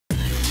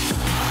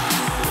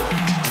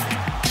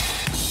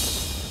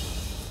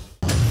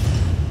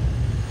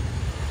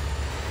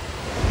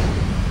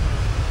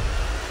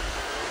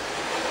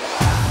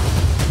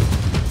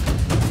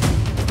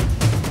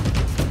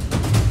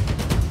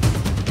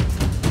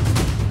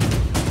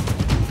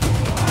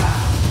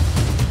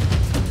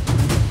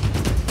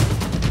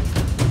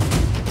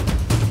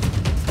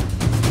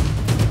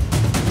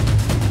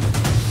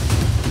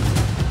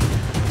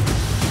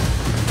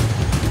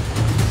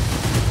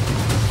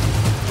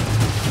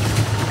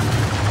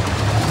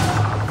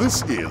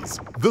This is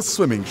The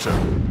Swimming Show.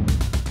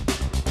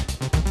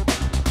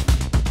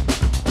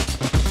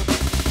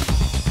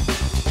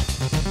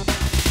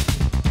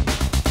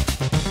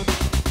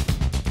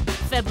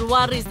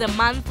 February is the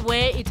month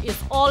where it is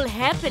all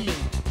happening.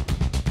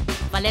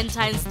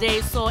 Valentine's Day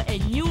saw a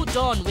new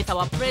dawn with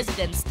our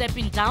president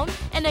stepping down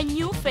and a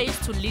new face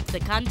to lead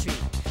the country.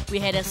 We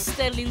had a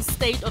sterling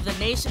State of the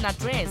Nation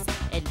address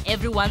and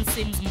everyone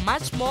seems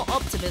much more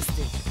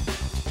optimistic.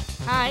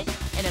 Hi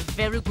and a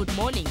very good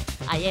morning.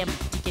 I am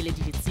Dikele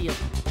Dilitsio.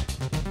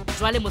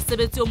 Jwale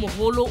mosebetsi o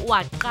moholo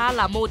wa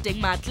qala mo teng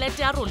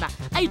maatlete a rona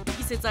a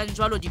itukisetsang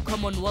jwalo di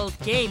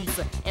Commonwealth Games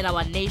and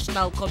our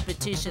national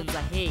competitions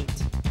ahead.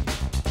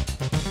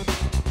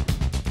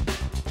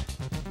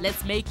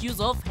 Let's make use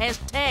of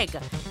hashtag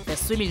The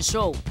Swimming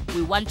Show.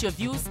 We want your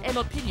views and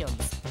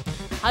opinions.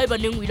 However,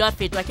 we don't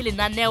fit to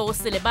lenaneo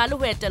se le bale ho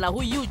etela ho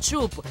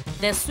YouTube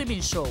The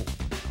Swimming Show.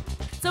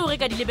 So re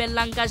ka di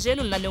lebellang ka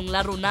jeno lenaneong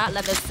la rona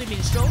la The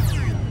Swimming Show.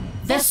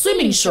 The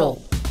Swimming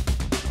Show.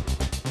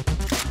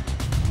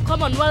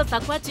 Commonwealth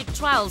Aquatic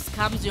Trials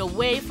comes your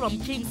way from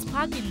Kings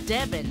Park in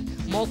Devon.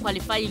 More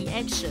qualifying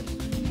action.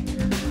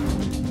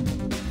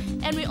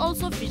 And we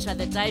also feature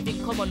the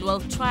diving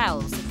Commonwealth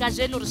Trials.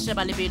 Kajeno re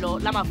sheba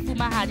lebelo la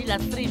mafumahadi la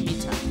 3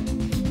 meter.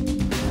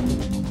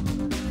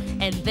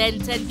 And then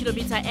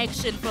 10-kilometer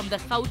action from the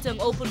Gauteng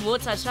Open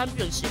Water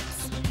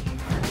Championships.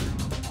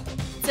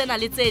 Tsena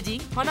le tse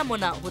ding hona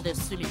mona ho The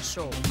Swimming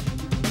Show.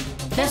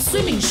 The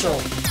Swimming Show.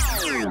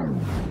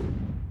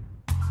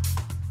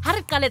 Ha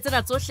re qale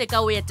tsena tsohle ka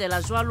ho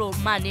etela jwalo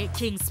mane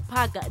Kings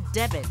Park,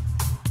 Devon.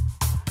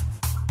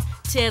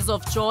 Tears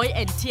of joy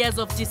and tears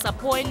of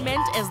disappointment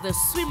as the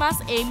swimmers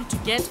aim to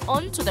get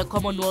onto the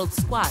Commonwealth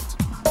squad.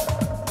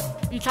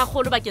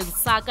 Ntlhakgolo bakeng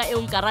saka e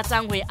nka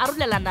ratang ho e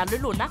arolelana le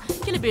lona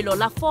ke lebelo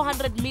la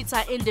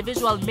 400-meter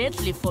individual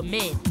medley for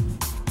men.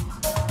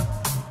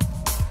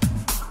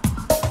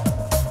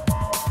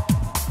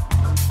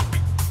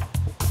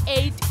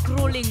 Eight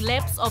grueling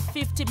laps of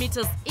 50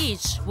 meters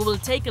each. We will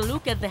take a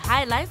look at the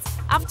highlights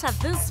after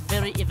this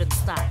very even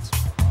start.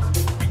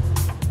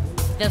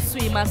 The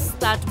swimmers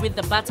start with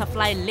the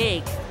butterfly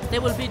leg. They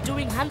will be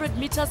doing 100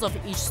 meters of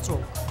each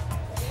stroke.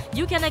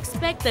 You can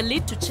expect the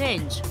lead to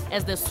change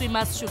as the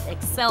swimmers should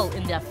excel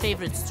in their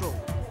favorite stroke.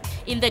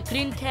 In the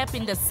green cap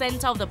in the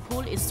center of the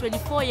pool is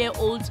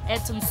 24-year-old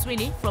Ethan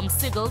Sweeney from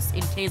Seagulls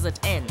in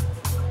KZN.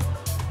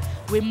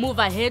 We move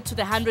ahead to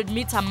the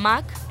 100-meter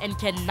mark and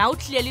can now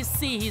clearly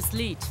see his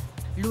lead.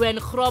 Luen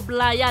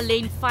Grobla ya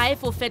lane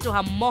 5 o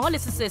fetoha mmoho le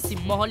sesesi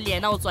mmoho le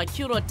yena o tswa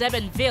Kuro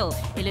Devonville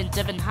in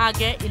Devon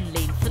Hage in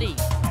lane 3.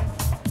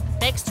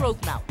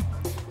 Backstroke now.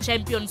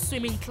 Champion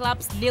Swimming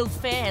Club's Neil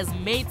Fair has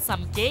made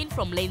some gain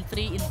from lane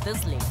 3 in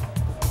this lane.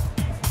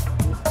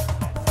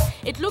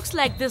 It looks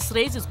like this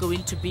race is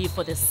going to be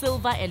for the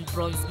silver and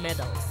bronze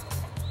medals.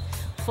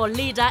 For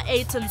leader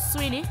Ethan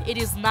Sweeney, it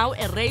is now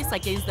a race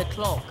against the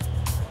clock.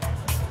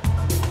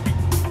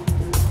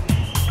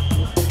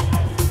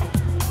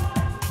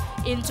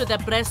 Into the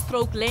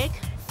breaststroke leg,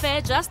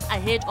 Fair just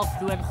ahead of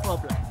Luen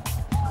Grobla.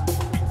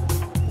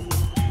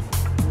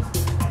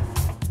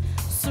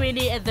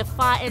 Sweeney at the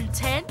far end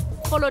 10,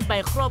 followed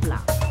by Grobla.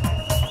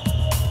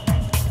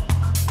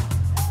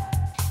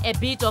 A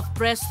bit of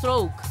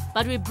breaststroke,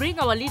 but we bring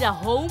our leader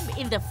home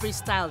in the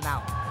freestyle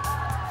now.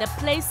 The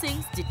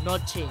placings did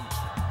not change.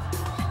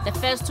 The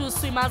first two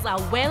swimmers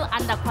are well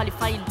under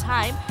qualifying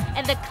time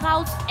and the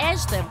crowds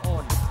edge them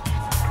on.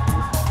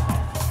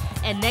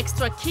 An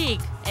extra kick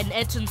and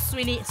Ethan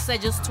Sweeney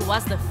surges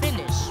towards the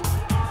finish.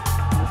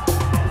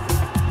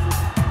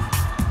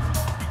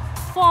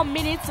 4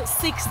 minutes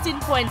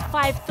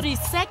 16.53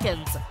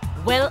 seconds,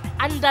 well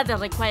under the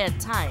required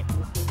time.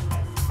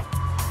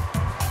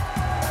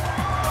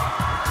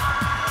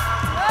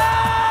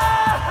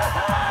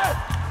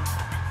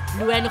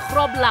 Luen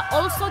Grobla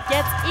also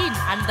gets in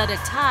under the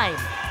time,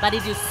 but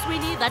it is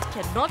Sweeney that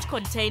cannot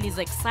contain his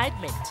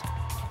excitement.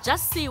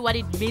 Just see what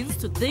it means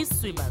to these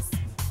swimmers.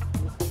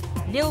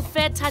 Neil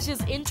Fair touches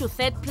into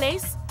third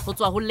place,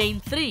 Hotswahu lane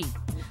 3.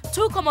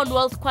 2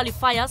 Commonwealth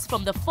qualifiers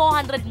from the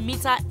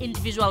 400-meter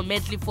individual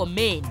medley for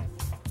men.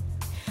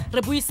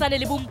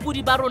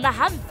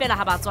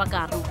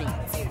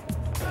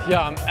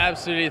 Yeah, I'm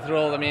absolutely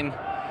thrilled. I mean,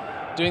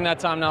 doing that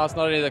time now, it's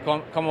not only the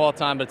Commonwealth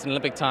time, but it's an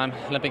Olympic time,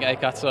 Olympic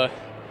ACAT. So,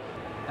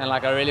 and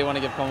like, I really want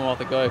to give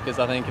Commonwealth a go because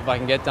I think if I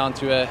can get down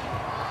to a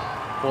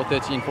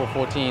 4:13,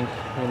 4:14,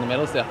 win the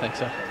medals there, I think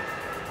so.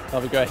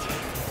 That'll be great.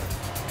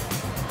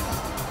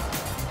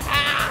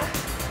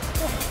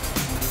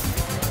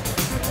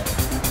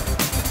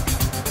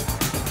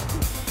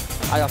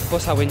 Of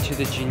course, I went to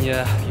the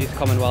Junior Youth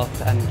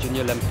Commonwealth and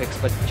Junior Olympics,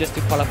 but just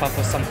to qualify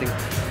for something,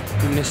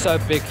 so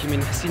big,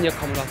 Senior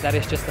Commonwealth, that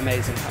is just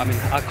amazing.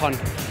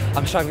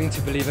 I'm struggling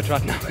to believe it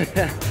right now.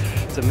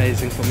 It's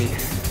amazing for me.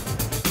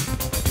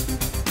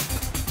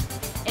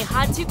 A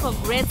hearty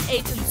congrats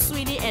Ethan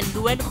Sweeney and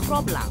Luen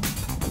Grobla.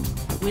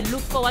 We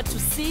look forward to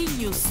seeing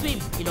you swim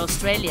in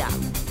Australia.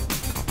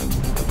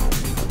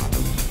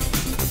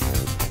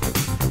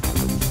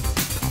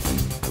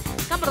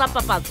 Ka mora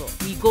papatso,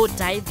 we go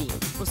diving.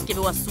 O se ke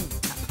be wa suta.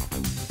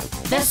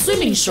 The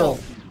Swimming Show.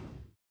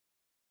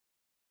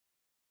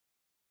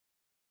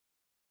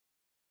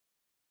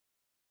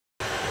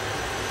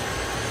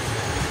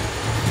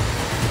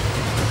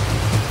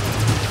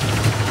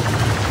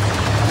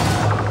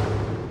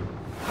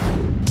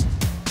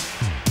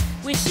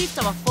 We shift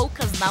our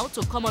focus now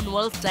to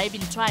Commonwealth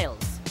Diving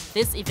Trials.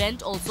 This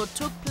event also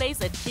took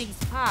place at Kings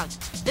Park.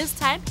 This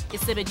time,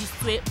 it's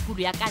sebedisitswe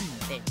pulu ya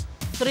kantle.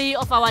 3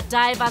 of our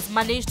divers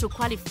managed to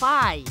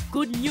qualify.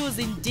 Good news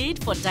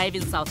indeed for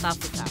Diving South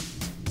Africa.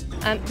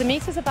 The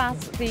meet is about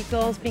the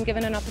girls being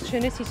given an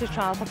opportunity to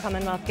trial for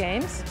Commonwealth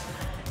Games.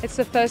 It's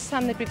the first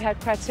time that we've had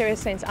criteria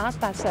sent out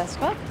by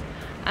SASCOC,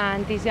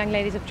 and these young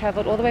ladies have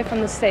travelled all the way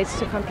from the States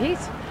to compete,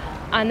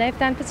 and they've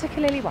done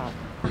particularly well.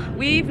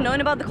 We've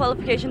known about the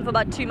qualification for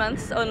about 2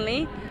 months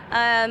only,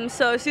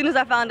 so as soon as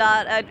I found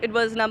out, it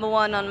was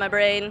 #1 on my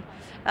brain.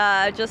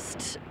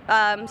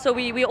 So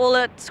we're all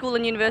at school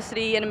and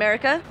university in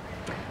America.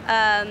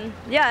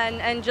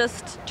 And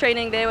just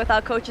training there with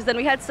our coaches, and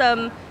we had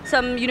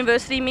some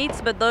university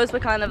meets, but those were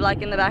kind of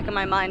like in the back of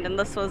my mind, and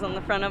this was on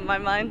the front of my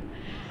mind.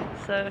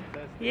 So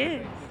yeah,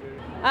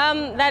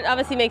 that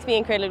obviously makes me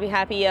incredibly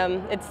happy.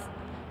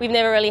 We've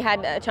never really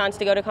had a chance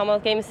to go to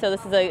Commonwealth Games, so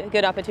this is a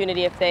good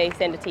opportunity if they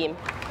send a team.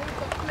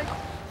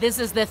 This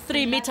is the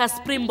 3-meter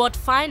springboard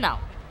final.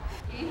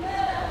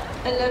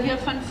 Olivia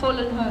van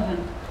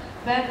Vollenhoven,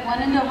 back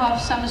 1.5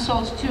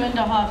 somersaults,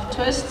 2.5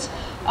 twists.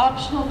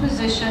 Optional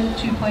position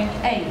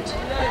 2.8.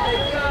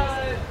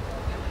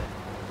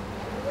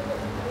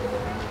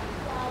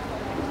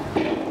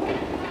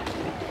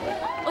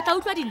 O tla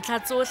utlwa dintlha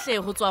tsohle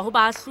ho tswa ho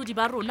baahlodi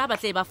ba rona ba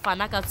tle ba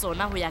fana ka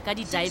tsona ho ya ka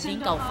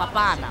di-diving ka ho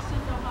fapana.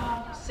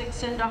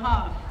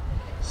 6.5,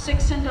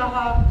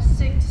 6.5,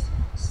 6,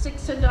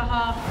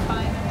 6.5,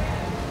 5.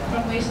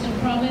 From Western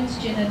Province,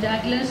 Jenna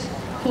Douglas,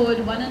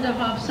 forward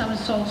 1.5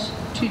 somersaults,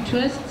 2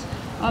 twists.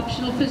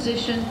 Optional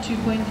position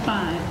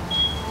 2.5.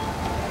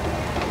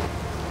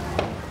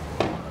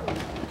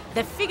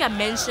 The figure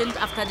mentioned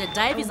after the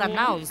dive is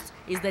announced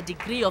is the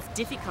degree of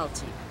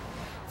difficulty.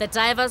 The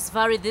divers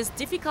vary this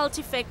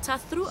difficulty factor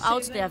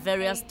throughout their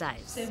various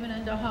dives.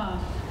 7.5,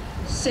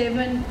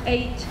 7,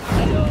 8.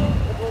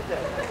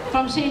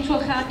 From Central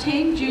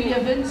Gauteng, Julia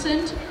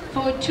Vincent,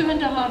 forward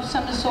 2.5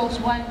 somersaults,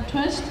 1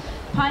 twist,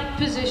 pike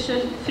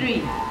position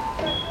 3.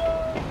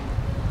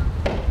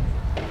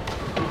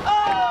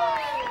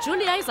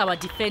 Julia is our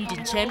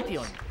defending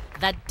champion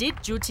that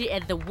did duty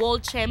at the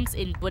World Champs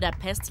in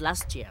Budapest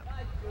last year.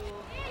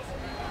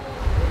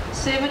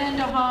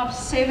 7.5,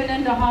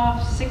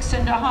 7.5,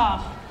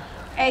 6.5,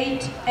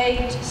 8,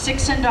 8,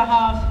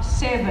 6.5,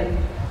 7.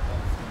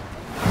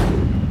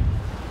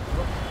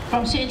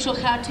 From Central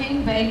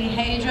Gauteng, Bailey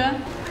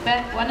Hadra,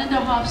 back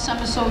 1.5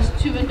 somersaults,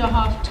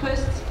 2.5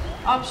 twists,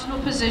 optional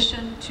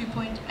position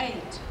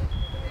 2.8.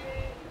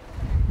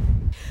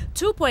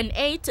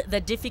 2.8, the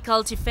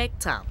difficulty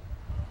factor.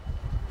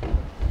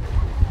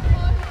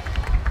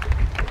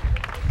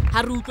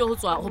 Haruko ho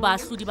tswa ho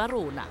baahlodi ba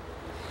rona.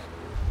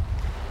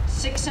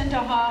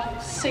 6.5,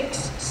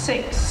 6,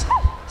 6,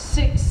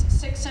 6,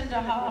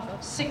 6.5,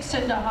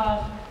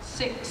 6.5,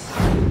 6.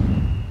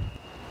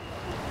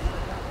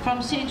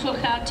 From Central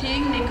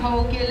Gauteng,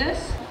 Nicole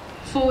Gillis,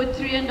 forward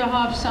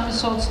 3.5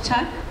 somersaults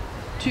tuck,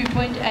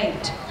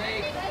 2.8.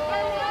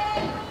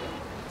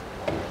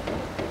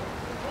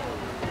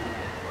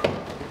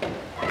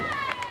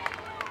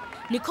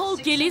 Nicole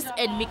Gillis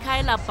and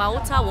Michaela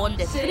Bauta won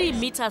the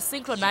 3-meter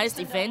synchronized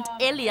event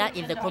earlier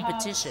in the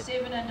competition.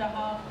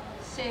 7.5,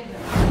 7.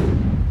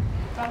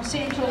 From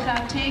Central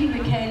Gauteng,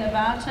 Michaela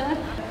Bauta,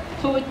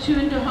 forward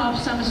 2.5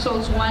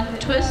 somersaults, 1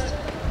 twist,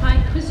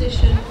 pike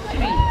position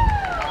 3.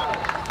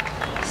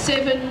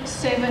 7,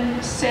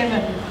 7,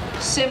 7,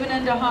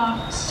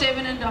 7.5,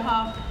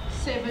 7.5,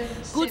 7.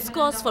 Good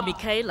scores for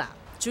Michaela.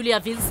 Julia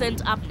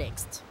Vincent up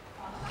next.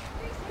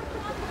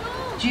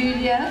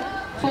 Julia,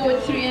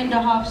 forward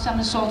 3.5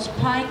 somersaults,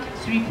 pike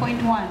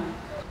 3.1.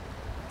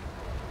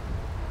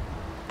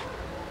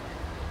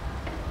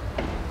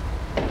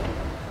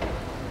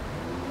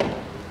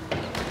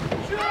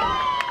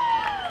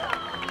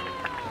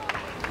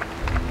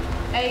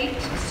 Eight,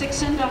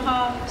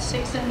 6.5,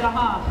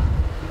 6.5,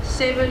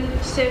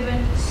 7,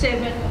 7,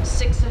 7,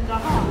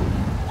 6.5.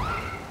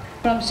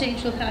 From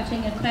Central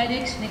Gauteng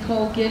Aquatics,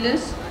 Nicole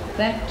Gillis,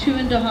 back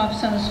 2.5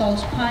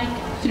 somersaults, pike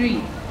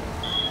 3.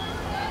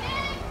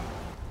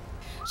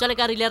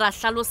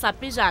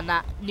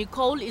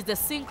 Nicole is the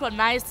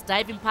synchronized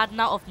diving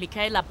partner of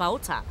Michaela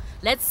Bauta.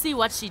 Let's see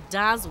what she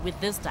does with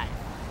this dive.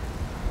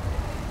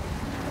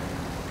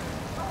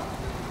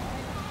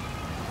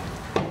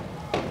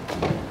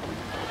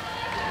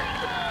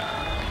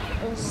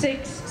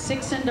 6,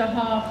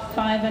 6.5,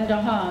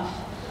 5.5,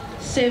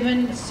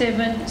 7,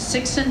 7,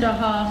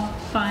 6.5,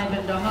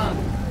 5.5.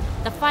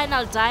 The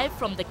final dive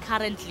from the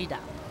current leader.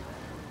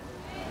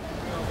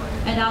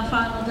 And our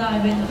final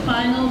dive in the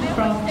final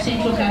from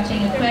Central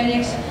Gauteng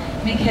Aquatics,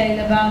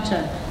 Michaela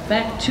Bauta.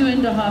 Back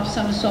 2.5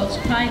 somersaults,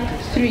 pike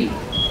 3.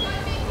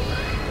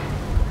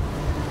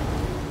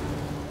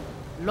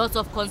 Lots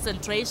of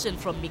concentration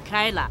from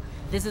Michaela.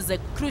 This is a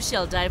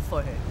crucial dive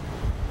for her.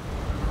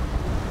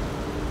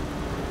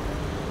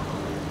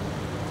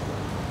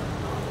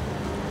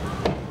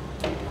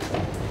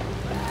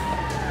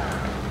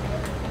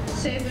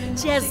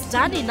 She has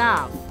done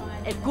enough.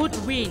 A good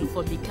win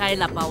for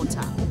Michaela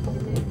Bauta.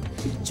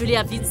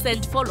 Julia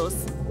Vincent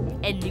follows,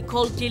 and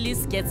Nicole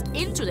Gillis gets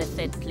into the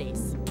third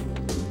place.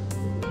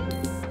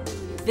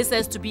 This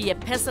has to be a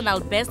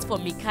personal best for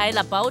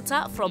Michaela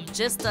Bauta from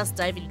Jesters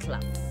Diving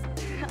Club.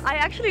 I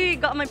actually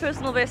got my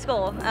personal best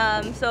score,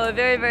 so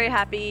very, very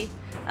happy.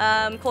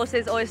 Of course,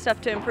 there's always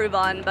stuff to improve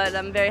on, but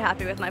I'm very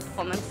happy with my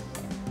performance.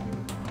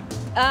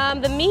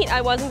 The meet I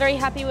wasn't very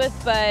happy with,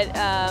 but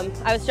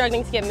I was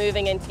struggling to get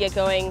moving and to get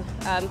going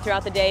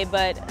throughout the day.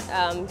 But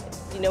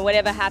you know,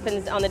 whatever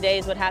happens on the day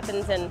is what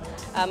happens, and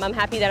I'm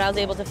happy that I was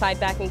able to fight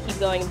back and keep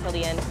going until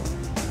the end.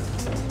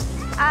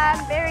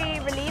 I'm very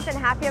relieved and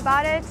happy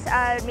about it.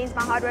 It means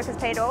my hard work has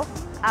paid off,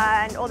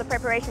 and all the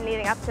preparation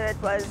leading up to it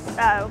was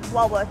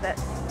well worth it.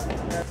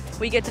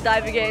 We get to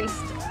dive against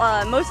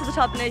most of the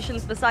top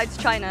nations besides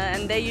China,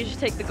 and they usually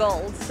take the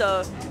gold,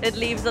 so it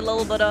leaves a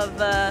little bit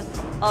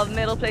of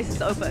middle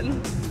places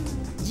open.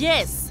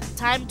 Yes,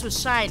 time to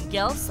shine,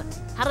 girls.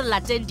 Ha re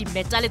lateng di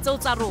medal tseo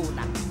tsa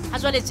rona. Ha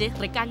jwale je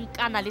re ka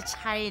nkana le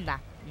China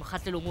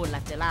mokgahlelong o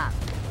latelang.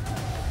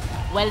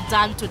 Well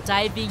done to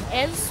diving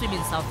and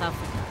swimming South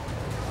Africa.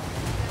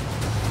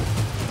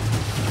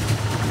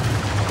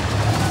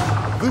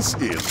 This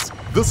is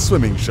The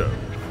Swimming Show.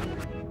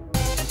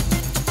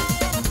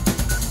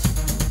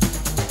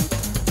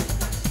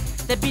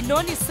 The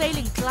Benoni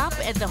Sailing Club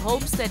at the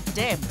Homestead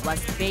Dam was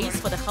base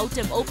for the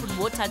Gauteng Open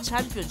Water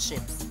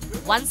Championships,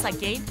 once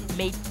again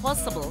made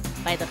possible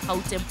by the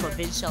Gauteng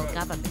provincial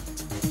government.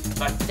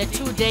 The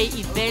two-day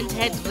event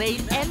had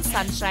rain and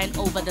sunshine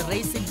over the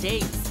racing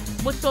days.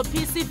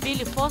 Mutopisi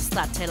Billy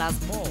Foster tell us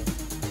more.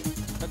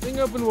 I think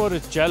Open Water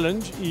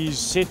Challenge is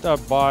set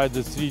up by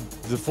the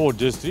four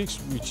districts,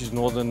 which is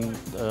Northern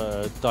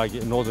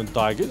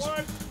Tigers,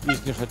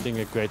 Eastern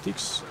Gauteng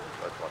Aquatics,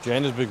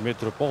 Johannesburg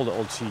Metropole, the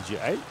old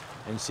CGA,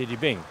 and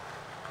Sedibeng.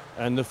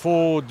 And the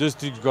four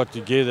districts got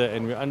together,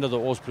 and we're under the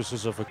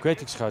auspices of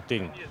Aquatics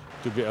Gauteng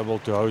to be able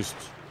to host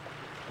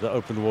the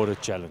Open Water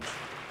Challenge.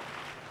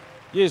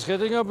 Yes,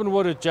 Gauteng Open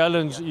Water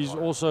Challenge is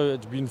also,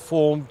 it's been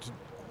formed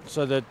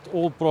so that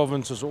all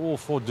provinces, all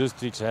four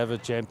districts have a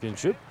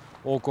championship,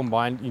 all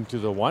combined into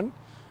the one,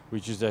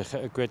 which is the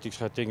Aquatics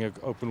Gauteng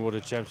Open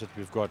Water Champs that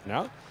we've got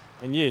now.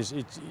 And yes,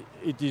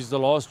 it is the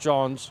last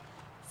chance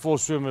for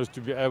swimmers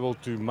to be able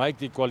to make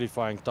the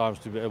qualifying times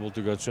to be able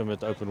to go swim at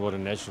the Open Water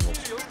Nationals.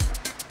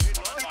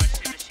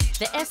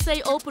 The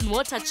SA Open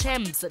Water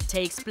Champs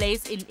takes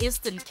place in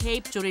Eastern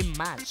Cape during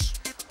March.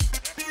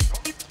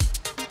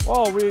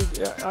 Well,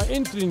 our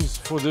entrance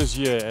for this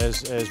year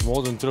has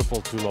more than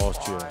tripled to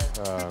last year.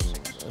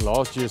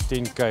 Last year's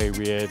 10K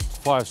we had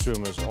 5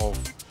 swimmers,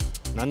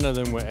 none of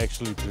them were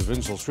actually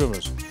provincial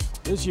swimmers.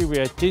 This year we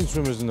had 10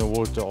 swimmers in the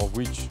water, of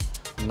which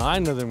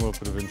 9 of them were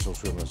provincial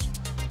swimmers.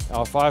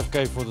 Our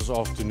 5K for this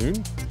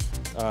afternoon,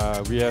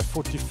 we have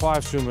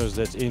 45 swimmers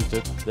that's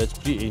entered, that's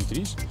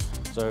pre-entries.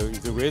 So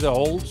if the weather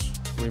holds,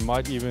 we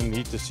might even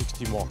hit the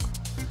 60 mark.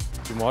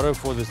 Tomorrow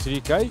for the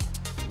 3K,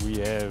 we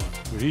have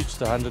reached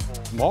the 100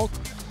 mark.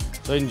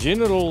 So in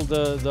general,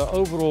 the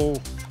overall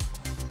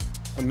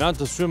amount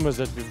of swimmers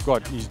that we've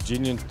got is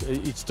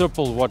it's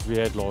triple what we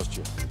had last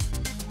year.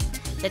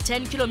 The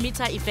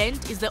 10-kilometer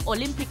event is the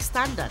Olympic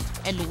standard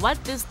and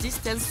what these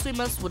distance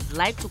swimmers would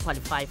like to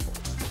qualify for.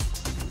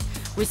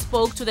 We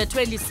spoke to the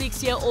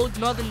 26-year-old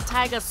Northern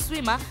Tigers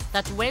swimmer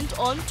that went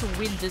on to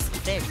win this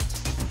event.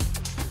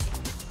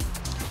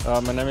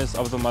 My name is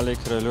Abdul Malik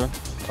Relu.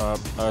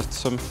 I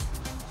swim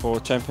for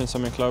Champion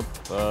Swimming Club.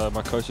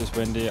 My coach is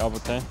Wendy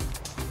Albertine.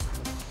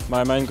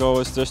 My main goal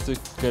is just to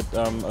get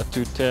a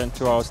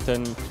 2 hours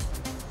 10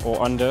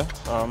 or under.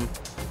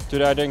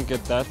 Today I didn't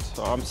get that.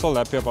 I'm still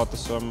happy about the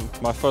swim.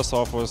 My first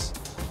half was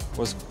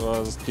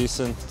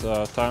decent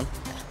time.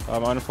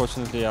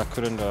 Unfortunately, I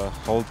couldn't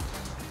hold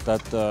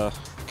that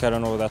carry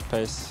on with that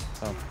pace.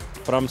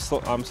 But I'm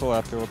still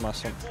happy with my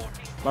swim.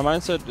 My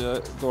mindset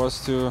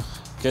was to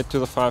get to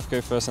the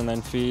 5K first and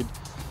then feed,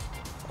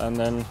 and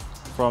then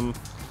from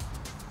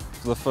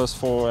the first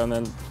 4, and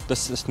then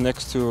this is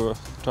next to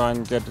try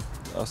and get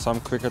some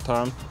quicker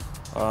time.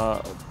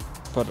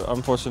 But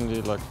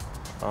unfortunately, like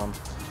I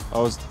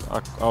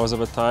was a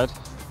bit tired.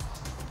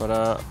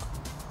 But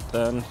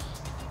then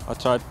I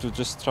tried to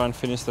just try and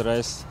finish the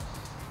race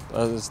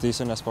as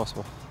decent as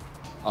possible.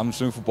 I'm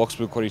swimming for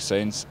Boxburg Quarry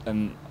Saints,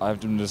 and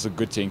I've done this a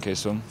good 10K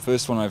swim.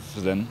 First one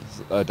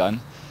I've done,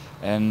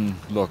 and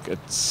look,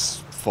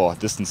 it's far.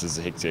 Distance is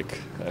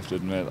hectic. I have to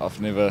admit, I've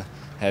never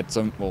had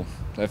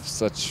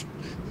such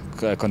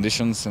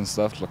conditions and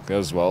stuff like that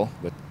as well.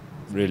 But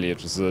really,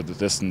 it was the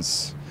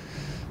distance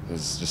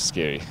was just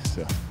scary.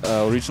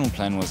 So, original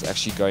plan was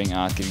actually going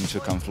out, getting to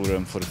a comfortable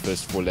rhythm for the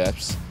first 4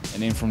 laps,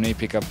 and then from there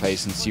pick up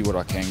pace and see what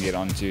I can get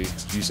onto,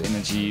 use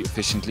energy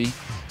efficiently.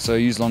 So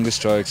use longer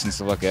strokes and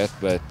stuff like that.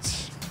 But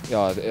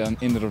yeah, at the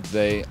end of the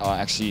day, I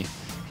actually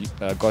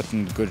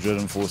gotten good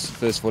rhythm for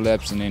first 4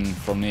 laps, and then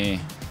from there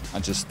I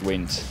just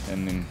went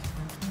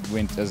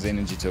as the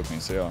energy took me.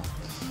 So yeah.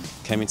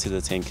 Came into the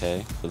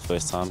 10K for the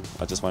first time.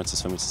 I just wanted to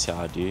swim to see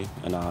how I do,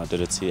 and I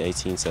did it to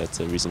 18, so it's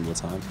a reasonable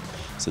time.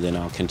 So then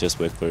I can just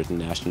work for it in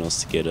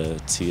nationals to get a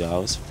 2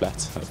 hours flat,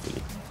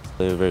 hopefully.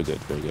 They were very good,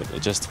 very good.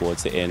 Just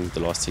towards the end, the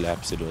last 2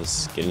 laps, it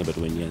was getting a bit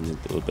windy and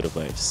a bit of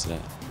waves, so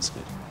it's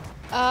good.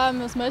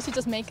 It was mostly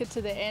just make it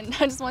to the end.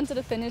 I just wanted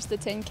to finish the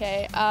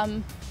 10K.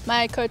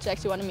 My coach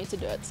actually wanted me to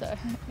do it, so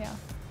yeah.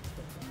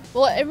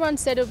 Well, everyone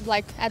said it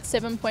like at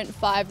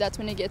 7.5, that's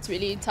when it gets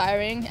really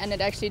tiring, and it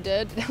actually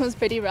did. It was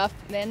pretty rough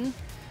then.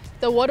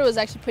 The water was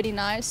actually pretty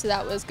nice, so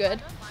that was good.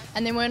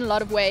 And there weren't a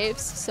lot of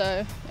waves, so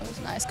it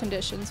was nice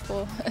conditions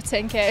for a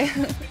 10K.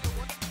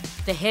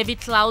 The heavy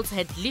clouds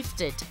had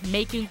lifted,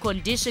 making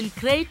condition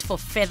great for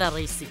feather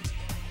racing.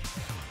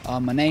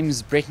 My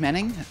name's Brett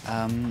Manning.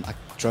 I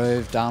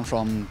drove down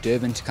from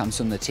Durban to come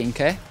swim the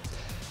 10K.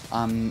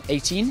 I'm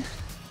 18,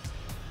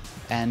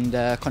 and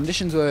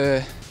conditions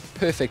were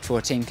perfect for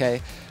a 10K.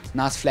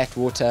 Nice flat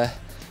water,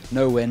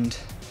 no wind,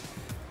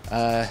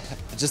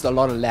 just a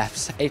lot of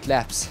laps, 8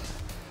 laps.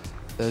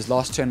 Those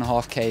last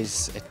 2.5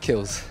 Ks, it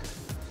kills.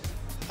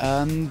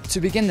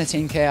 To begin the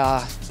 10K,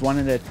 I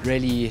wanted it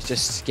really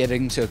just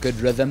getting to a good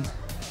rhythm.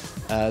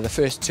 The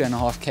first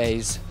 2.5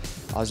 Ks,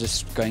 I was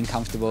just going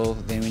comfortable.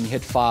 Then when you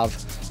hit 5,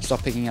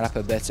 start picking it up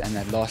a bit, and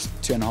that last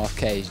 2.5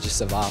 Ks, you just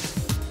survive.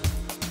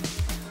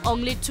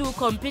 Only 2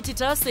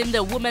 competitors in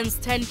the women's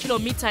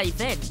 10-kilometer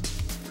event.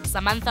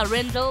 Samantha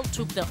Rendell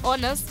took the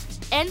honors,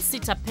 and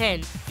Sita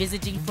Penn,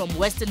 visiting from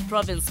Western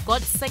Province,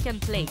 got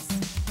 2nd place.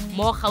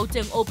 More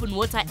Gauteng Open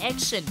Water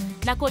action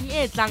nakong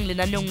e tlang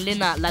lenanong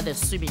lena la The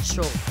Swimming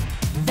Show.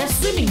 The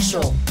Swimming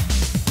Show.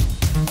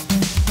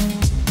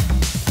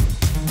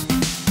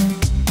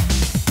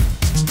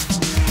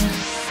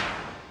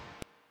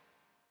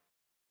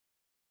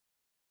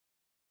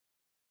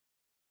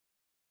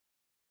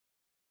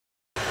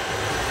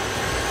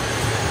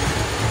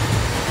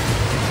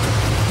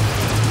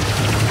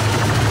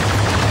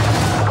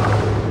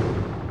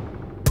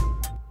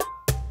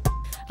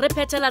 Re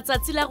phethela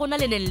tsatsi la rona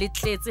le neng le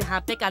tletse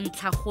hape ka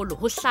ntlhagolo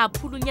ho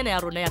hlaphulunyana ya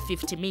rona ya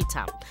 50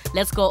 meter.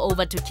 Let's go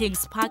over to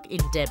Kings Park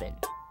in Durban.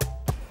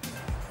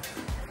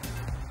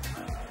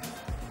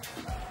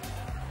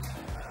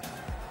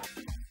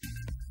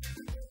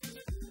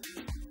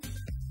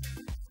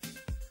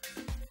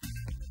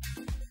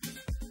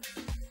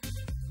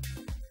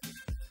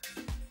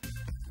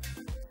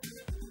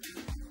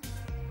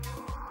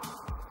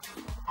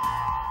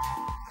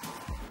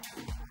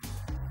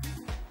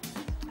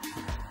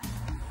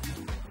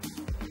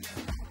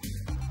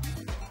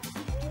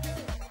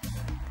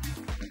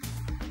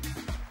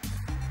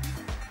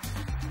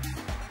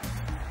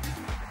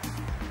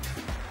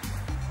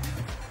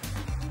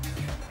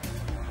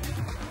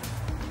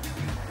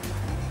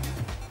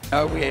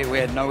 No, we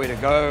had nowhere to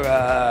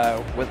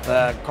go with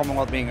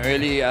Commonwealth being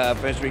early,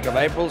 first week of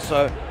April,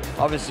 so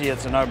obviously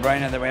it's a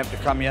no-brainer that we have to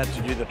come here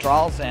to do the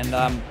trials, and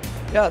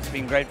yeah, it's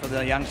been great for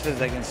the youngsters.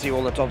 They can see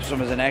all the top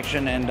swimmers in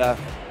action, and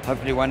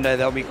hopefully one day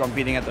they'll be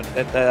competing at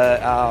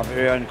our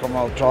very own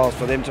Commonwealth Trials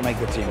for them to make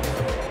the team.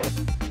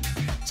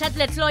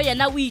 Chadlet Lawyer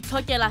now we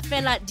tlhokela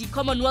fela the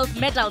Commonwealth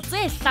medal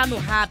tse hlano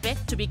hape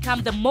to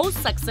become the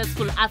most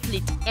successful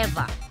athlete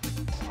ever.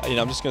 You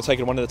know, I'm just going to take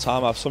it one at a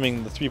time. I'm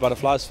swimming the 3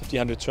 butterflies, 50,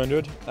 100,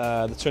 200,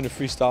 the 200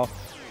 freestyle,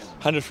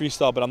 100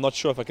 freestyle, but I'm not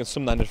sure if I can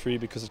swim the 100 free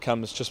because it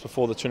comes just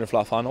before the 200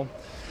 fly final.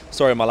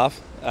 Sorry, my love.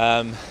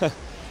 I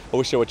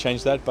wish I would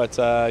change that, but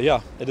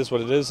yeah, it is what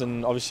it is.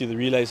 And obviously the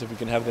relays, if we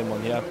can have them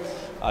on here,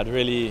 I'd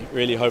really,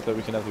 really hope that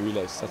we can have the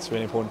relays. That's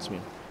really important to me.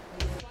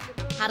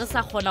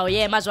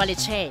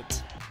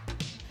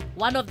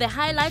 One of the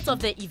highlights of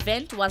the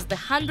event was the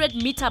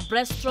 100-meter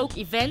breaststroke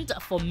event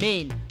for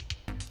men.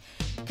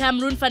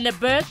 Cameron van der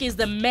Berg is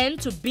the man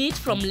to beat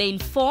from lane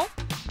 4.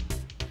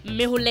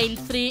 Mehu lane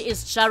 3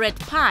 is Jared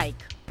Pike.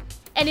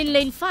 And in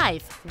lane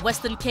 5,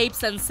 Western Cape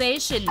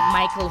sensation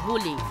Michael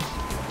Hooley.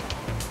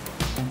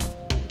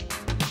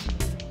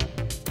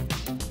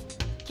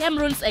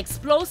 Cameron's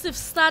explosive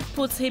start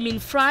puts him in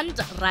front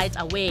right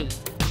away.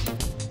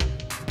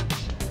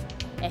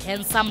 A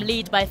handsome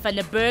lead by van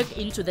der Berg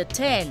into the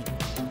 10.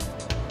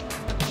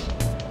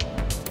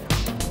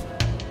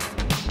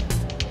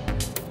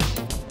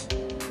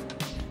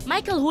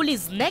 Michael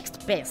Hooley's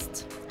next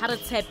best.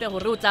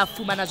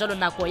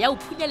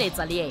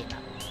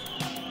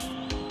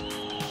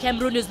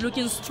 Cameron is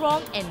looking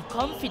strong and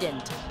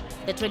confident.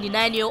 The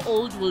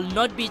 29-year-old will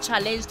not be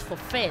challenged for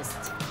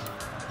first.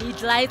 He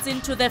glides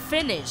into the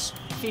finish,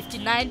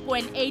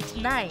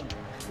 59.89,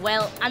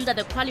 well under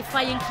the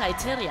qualifying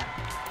criteria.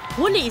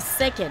 Hooley is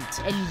second,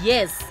 and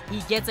yes, he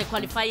gets a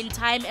qualifying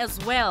time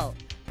as well.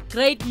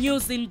 Great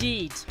news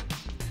indeed.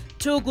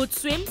 2 good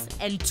swims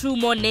and 2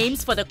 more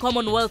names for the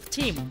Commonwealth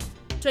team.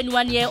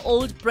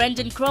 21-year-old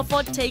Brandon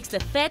Crawford takes the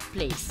 3rd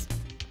place.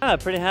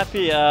 Pretty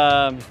happy. 2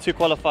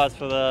 qualifiers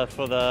for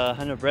the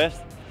 100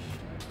 breast.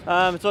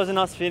 It's always a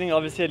nice feeling.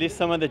 Obviously, at least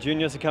some of the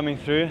juniors are coming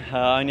through.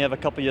 I only have a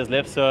couple of years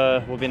left, so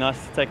it will be nice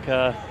to take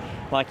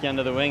Mikey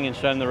under the wing and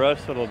show him the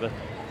ropes for a little bit?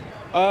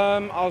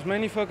 I was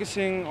mainly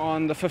focusing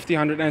on the 50,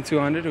 100 and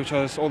 200, which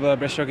was all the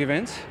breaststroke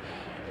events.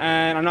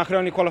 And I could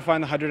only qualify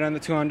in the 100 and the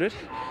 200.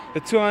 The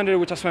 200,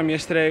 which I swam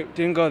yesterday,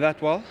 didn't go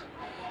that well.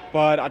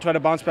 But I tried to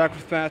bounce back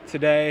with that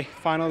today.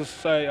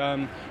 Finals,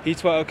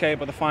 heats were okay,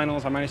 but the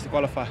finals I managed to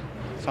qualify.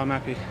 So I'm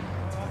happy.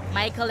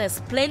 Michael has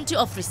plenty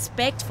of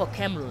respect for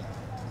Cameroon.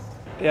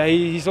 Yeah,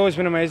 he's always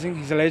been amazing.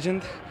 He's a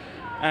legend.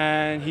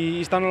 And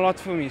he's done a lot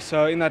for me.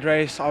 So in that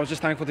race, I was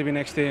just thankful to be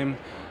next to him,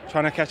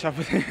 trying to catch up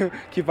with him,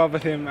 keep up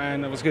with him,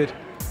 and it was good.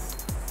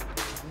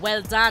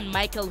 Well done,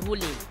 Michael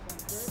Hooley.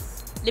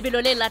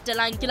 Lebelo le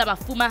latelang ke la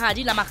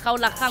bafumahadi la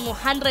makgaolakgang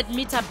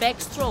 100-meter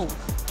backstroke.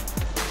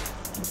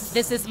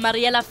 This is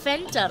Mariela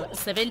Venter,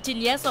 17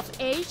 years of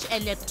age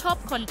and a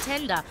top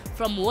contender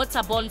from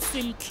Waterborne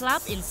Swim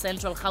Club in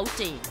Central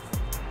Gauteng.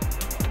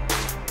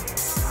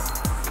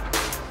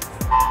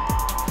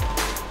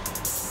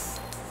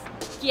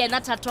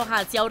 Kiena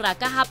Tatohatsi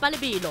Auraka hapa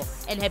lebelo,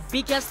 and her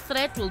biggest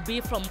threat will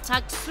be from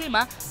tag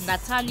swimmer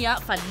Natania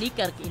van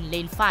Niekerk in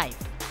lane 5.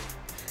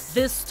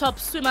 These top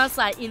swimmers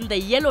are in the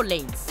yellow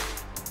lanes.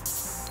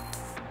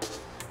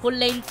 For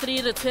lane 3,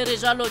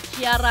 Retuerejalo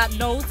Kiara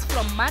notes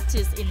from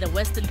Mattis in the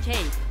Western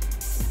Cape.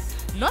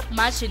 Not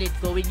much in it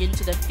going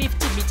into the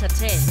 50-meter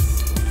 10.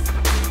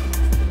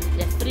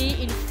 The 3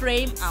 in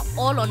frame are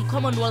all on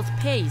Commonwealth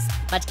pace,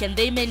 but can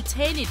they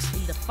maintain it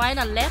in the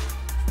final lap?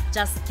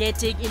 Just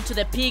getting into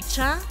the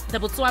picture, the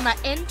Botswana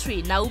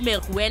entry, Naume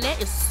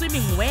Rwele, is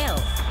swimming well.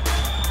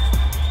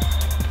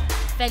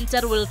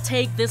 Venter will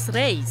take this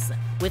race,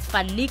 with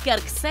Van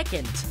Niekerk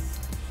second.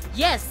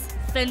 Yes,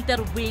 Venter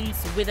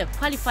wins with a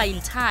qualifying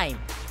time,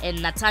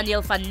 and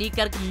Nathaniel van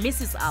Niekerk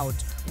misses out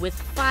with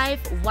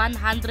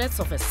 5/100ths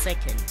of a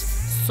second.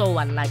 So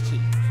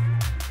unlucky.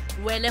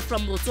 Rwele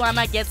from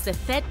Botswana gets the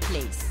 3rd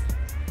place.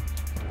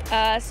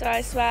 So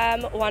I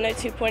swam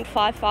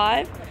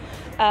 102.55,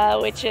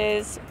 which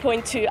is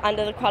 0.2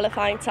 under the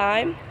qualifying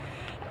time.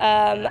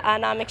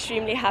 And I'm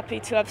extremely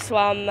happy to have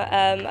swum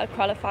a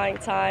qualifying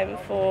time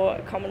for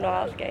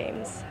Commonwealth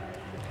Games.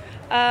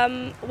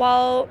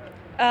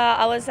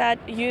 I was at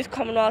Youth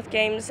Commonwealth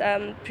Games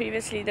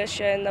previously this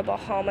year in the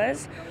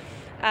Bahamas,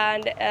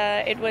 and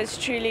it was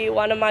truly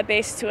one of my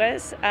best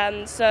tours.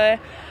 So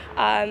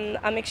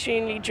I'm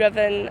extremely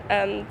driven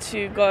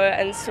to go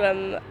and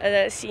swim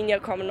the Senior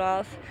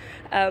Commonwealth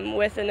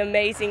with an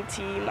amazing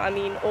team. I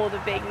mean, all the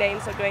big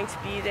names are going to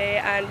be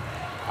there, and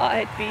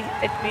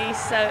it'd be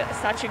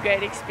such a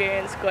great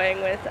experience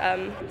going with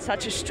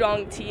such a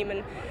strong team,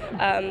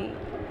 and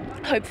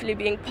hopefully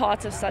being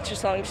part of such a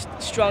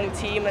strong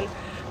team, and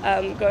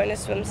going to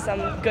swim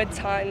some good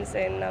times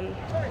in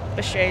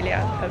Australia,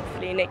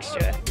 hopefully next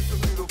year.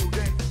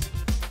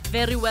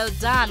 Very well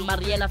done,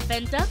 Mariela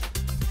Venter.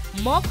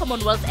 More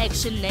Commonwealth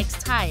action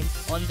next time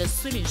on The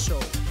Swimming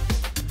Show.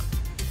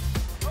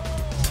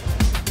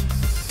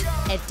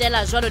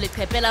 Etela jwalo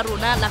leqephe la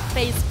rona la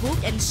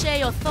Facebook and share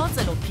your thoughts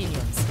and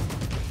opinions.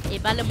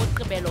 Eba le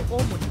moqebelo o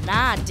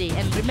monate,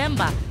 and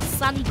remember,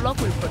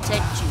 sunblock will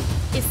protect you.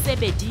 E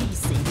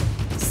sebedise.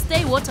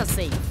 Stay water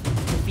safe.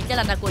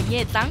 Fitela nakong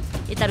e tlang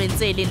e tla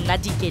bentse e le nna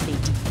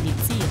Dikeledi le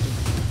Tsiri.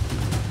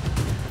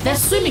 The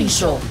Swimming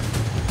Show.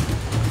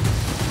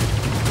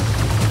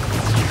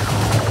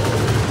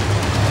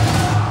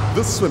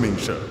 The Swimming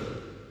Show.